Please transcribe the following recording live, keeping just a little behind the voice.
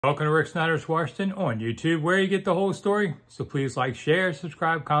Welcome to Rick Snider's Washington on YouTube, where you get the whole story. So please like, share,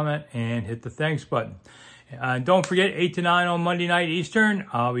 subscribe, comment, and hit the thanks button. Don't forget, 8 to 9 on Monday night Eastern,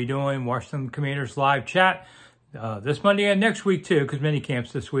 I'll be doing Washington Commanders live chat this Monday and next week too, because mini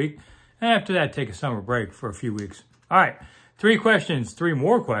camps this week. And after that, take a summer break for a few weeks. All right, three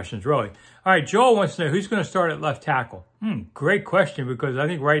more questions, really. All right, Joel wants to know who's going to start at left tackle. Great question, because I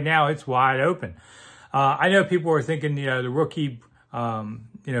think right now it's wide open. I know people are thinking, the rookie,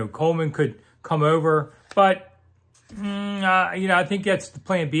 Coleman could come over, but, I think that's the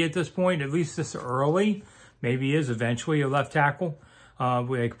plan B at this point, at least this early. Maybe is eventually a left tackle.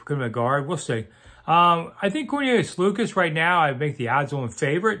 They could put him a guard. We'll see. I think Cornelius Lucas right now, I make the odds-on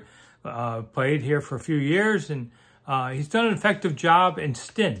favorite. Played here for a few years, and he's done an effective job in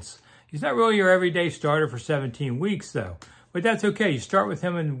stints. He's not really your everyday starter for 17 weeks, though. But that's okay. You start with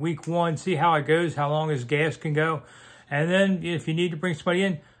him in week 1, see how it goes, how long his gas can go. And then if you need to bring somebody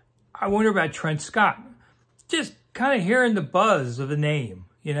in, I wonder about Trent Scott. Just kind of hearing the buzz of the name,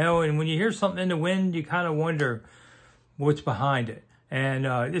 and when you hear something in the wind, you kind of wonder what's behind it. And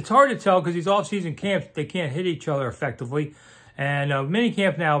it's hard to tell because these off-season camps, they can't hit each other effectively. And mini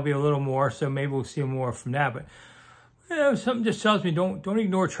camp now will be a little more, so maybe we'll see more from that. But, something just tells me don't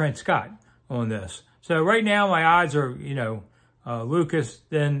ignore Trent Scott on this. So right now my odds are, Lucas,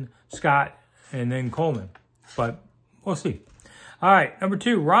 then Scott, and then Coleman. But we'll see. All right, number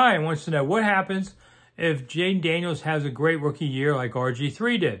 2, Ryan wants to know what happens if Jaden Daniels has a great rookie year like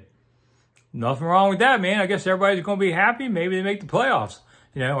RG3 did. Nothing wrong with that, man. I guess everybody's going to be happy. Maybe they make the playoffs.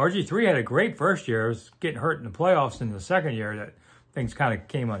 RG3 had a great first year. It was getting hurt in the playoffs in the second year that things kind of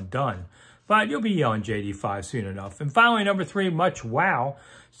came undone. But you'll be on JD5 soon enough. And finally, number 3, Much Wow,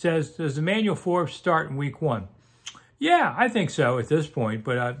 says, does Emmanuel Forbes start in week 1? Yeah, I think so at this point.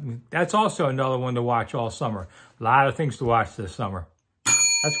 But that's also another one to watch all summer. A lot of things to watch this summer.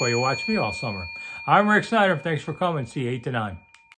 That's why you watch me all summer. I'm Rick Snider. Thanks for coming. See you 8 to 9.